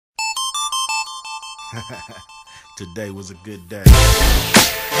Today was a good day.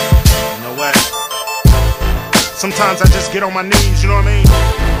 You know what? Sometimes I just get on my knees, you know what I mean?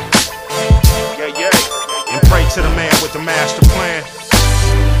 Yeah. And pray to the man with the master plan.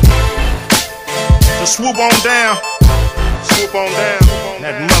 Just swoop on down. Swoop on down.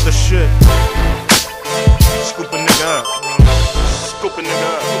 That mother shit. Scoop a nigga up. Scoop a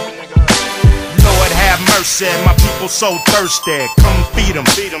nigga up. Lord have mercy, my people so thirsty. Come feed them.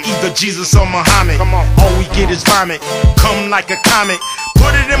 Either Jesus or Muhammad. All we get is vomit. Come like a comet.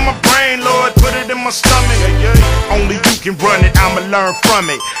 Put it in my brain, Lord, put it in my stomach. Only you can run it, I'ma learn from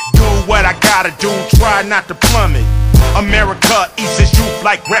it. Do what I gotta do, try not to plummet. America eats its youth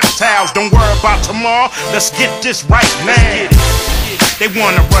like reptiles. Don't worry about tomorrow, let's get this right now. They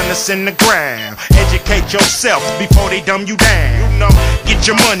wanna run us in the ground. Educate yourself before they dumb you down. You know, get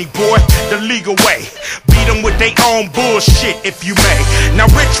your money, boy, the legal way. Beat them with their own bullshit if you may. Now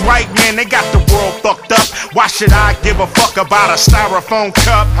rich white men, they got the world fucked up. Why should I give a fuck about a styrofoam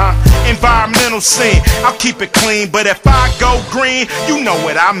cup? Environmental sin, I'll keep it clean. But if I go green, you know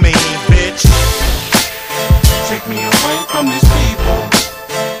what I mean, bitch. Take me away from these people.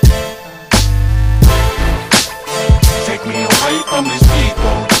 Take me away from these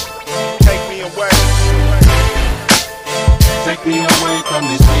people. Take me away. Take me away from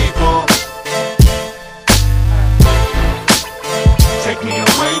these people. Take me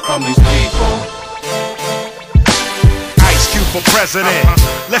away from these people. Ice Cube for president.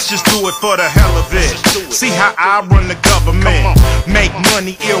 Let's just do it for the hell of it. See how I run the government. Make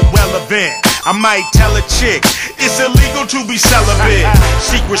money irrelevant. I might tell a chick it's illegal to be celibate.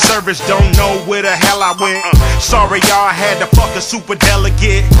 Secret Service don't know where the hell I went. Sorry y'all, had to fuck a super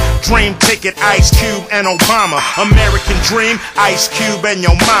delegate. Dream ticket, Ice Cube and Obama. American dream, Ice Cube and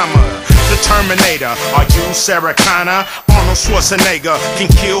your mama. The Terminator, are you Sarah Connor? Arnold Schwarzenegger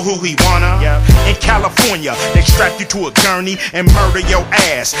can kill who he wanna. In California, they strap you to a gurney and murder your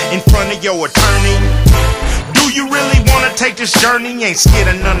ass in front of your attorney. Do you really wanna take this journey? Ain't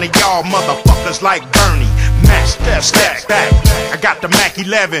scared of none of y'all motherfuckers like Bernie. Match that, step back. I got the Mac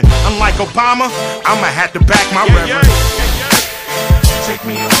 11. Unlike Obama, I'ma have to back my reverend. Take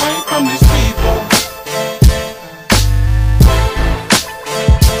me away from these people.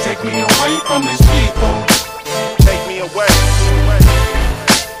 Take me away from these people. Take me away.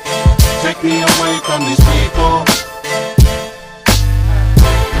 Take me away from these people.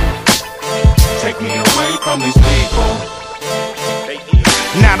 Take me away from these people.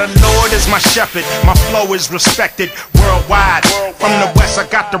 Now the Lord is my shepherd, my flow is respected worldwide. From the west I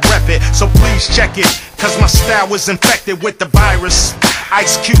got to rep it, so please check it, cause my style was infected with the virus.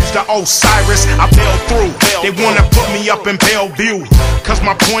 Ice Cube's the Osiris, I bailed through. They wanna put me up in Bellevue, cause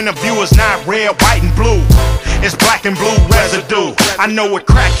my point of view is not red, white and blue. It's black and blue residue. I know what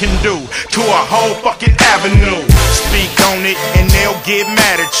crack can do to a whole fucking avenue. Speak on it and they'll get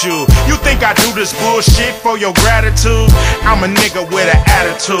mad at you. You think I do this bullshit for your gratitude? I'm a nigga with an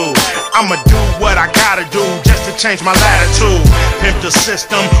attitude. I'ma do what I gotta do just to change my latitude. Pimp the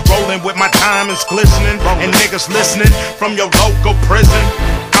system, rolling with my diamonds glistening, and niggas listening from your local prison.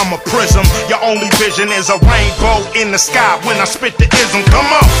 I'm a prism, your only vision is a rainbow in the sky when I spit the ism. Come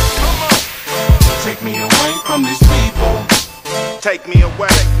on. Take me away from these people. Take me away.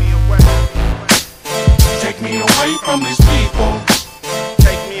 Take me away from these people.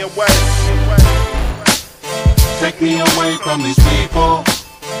 Take me away. Take me away from these people.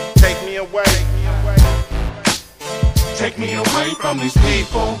 Take me away. Take me away from these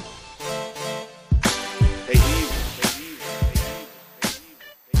people.